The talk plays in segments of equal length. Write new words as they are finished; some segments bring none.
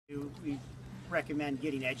We recommend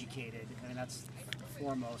getting educated. I mean, that's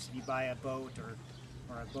foremost. If you buy a boat or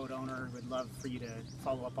a boat owner, would love for you to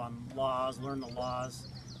follow up on laws, learn the laws,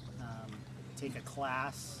 take a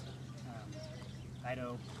class.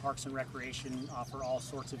 Idaho Parks and Recreation offer all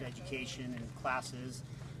sorts of education and classes.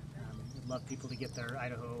 We'd love people to get their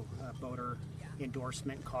Idaho boater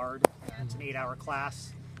endorsement card. It's an 8-hour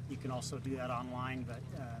class. You can also do that online, but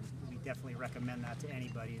we definitely recommend that to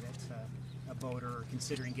anybody that's a boater or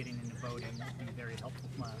considering getting into boating. It would be a very helpful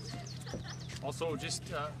class. Also, just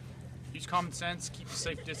use common sense, keep a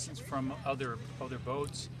safe distance from other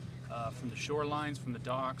boats, from the shorelines, from the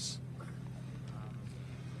docks,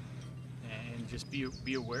 and just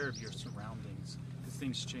be aware of your surroundings, because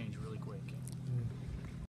things change really quick.